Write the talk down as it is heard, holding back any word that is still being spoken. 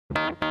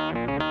Hi,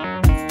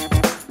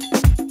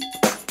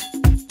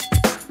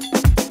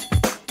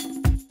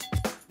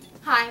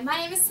 my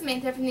name is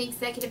Samantha from the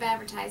Executive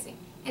Advertising,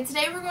 and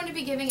today we're going to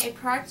be giving a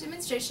product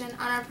demonstration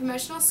on our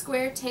promotional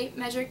square tape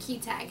measure key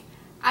tag,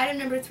 item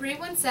number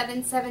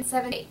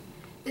 317778.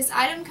 This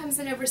item comes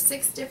in over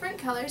 6 different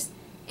colors,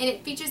 and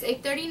it features a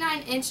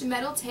 39-inch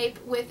metal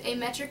tape with a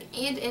metric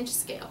and inch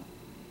scale.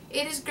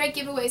 It is great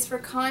giveaways for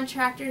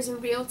contractors or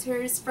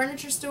realtors,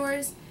 furniture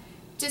stores,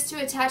 just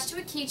to attach to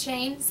a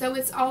keychain so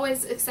it's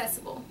always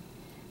accessible.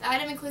 The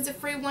item includes a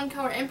free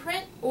 1-color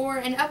imprint or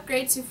an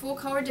upgrade to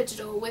full-color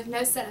digital with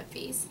no setup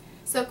fees.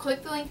 So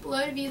click the link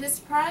below to view this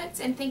product,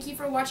 and thank you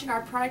for watching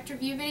our product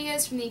review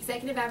videos from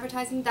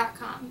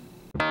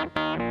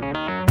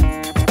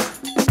theexecutiveadvertising.com.